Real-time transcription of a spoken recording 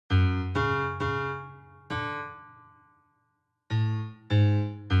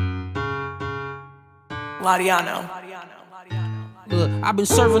Laudiano. Look, I've been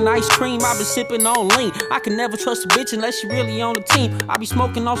serving ice cream, I've been sipping on lean. I can never trust a bitch unless she really on the team. I be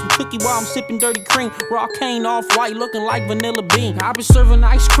smoking on some cookie while I'm sipping dirty cream. Raw cane off white looking like vanilla bean. I've been serving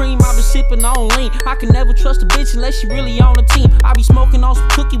ice cream, I've been sipping on lean. I can never trust a bitch unless she really on the team. I be smoking on some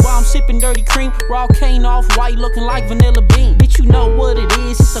cookie while I'm sipping dirty cream. Raw cane off white looking like vanilla bean. Bitch, you know what it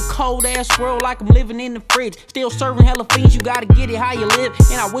is, it's a cold ass world like I'm living in the fridge. Still serving hella fiends, you gotta get it how you live.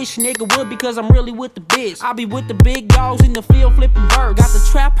 And I wish a nigga would because I'm really with the biz. I be with the big dogs in the field flipping birds. Got the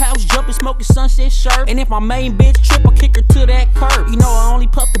trap house jumping, smoking sunset shirt. And if my main bitch trip, I kick her to that curb. You know I only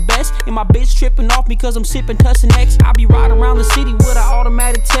puff the best, and my bitch tripping off because I'm sipping Tussin X. I be riding around the city with an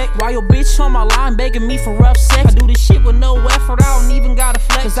automatic tech, while your bitch on my line begging me for rough sex. I do this shit with no effort, I don't even gotta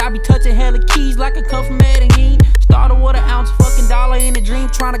flex, cause I be touching hella keys like I come from Medellin. Started with an ounce, fucking dollar in a dream.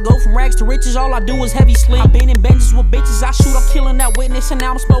 Trying to go from rags to riches, all I do is heavy slim. I been in benches with bitches, I shoot, I'm killing that witness. And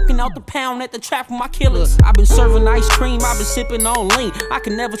now I'm smoking out the pound at the trap for my killers. I've been serving ice cream, I've been sipping on lean. I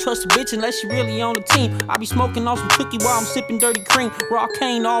can never trust a bitch unless she really on the team. I be smoking on some cookie while I'm sipping dirty cream. Raw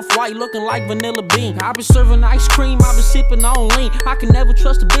cane off white looking like vanilla bean. I've been serving ice cream, I've been sipping on lean. I can never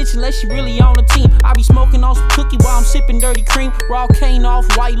trust a bitch unless she really on the team. I be smoking on some cookie while I'm sipping dirty cream. Raw cane off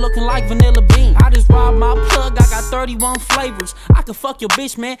white looking like vanilla bean. I just robbed my plug, I got 31 flavors. I can fuck your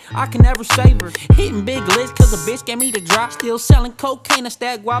bitch, man, I can never save her. Hitting big lists cause a bitch gave me the drop. Still selling cocaine, I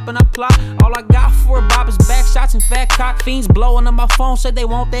stack guap and I plot. All I got for a bop is back shots and fat cock. Fiends blowing on my phone, said they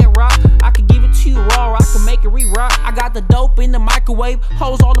want that rock. I could give it to you raw, I can make it re-rock. I got the dope in the microwave,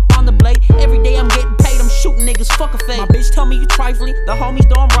 hoes all up on the blade. Every day I'm getting paid, I'm shooting niggas, fuck a fade. My bitch tell me you trifling, the homies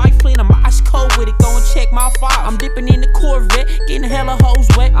know I'm rifling. I'm ice cold with it, go and check my file. I'm dipping in the Corvette, getting hella hoes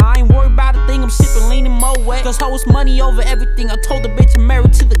wet. I ain't worried about a thing, I'm sipping leaning more wet. Cause hoes money over everything. I told the bitch I'm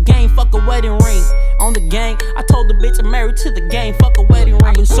married to the game, fuck a wedding ring. On the gang, I told the bitch I'm married to the game, fuck a wedding ring.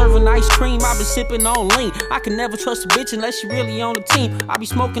 I've been serving ice cream, I've been sipping on lean. I can never trust a bitch unless she really on the team. I be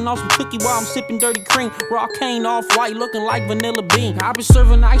smoking on some cookie while I'm sipping dirty cream. Raw cane off white looking like vanilla bean. I've been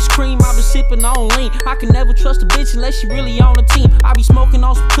serving ice cream, I've been sipping on lean. I can never trust a bitch unless she really on the team. I be smoking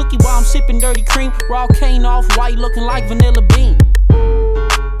on some cookie while I'm sipping dirty cream. Raw cane off white looking like vanilla bean.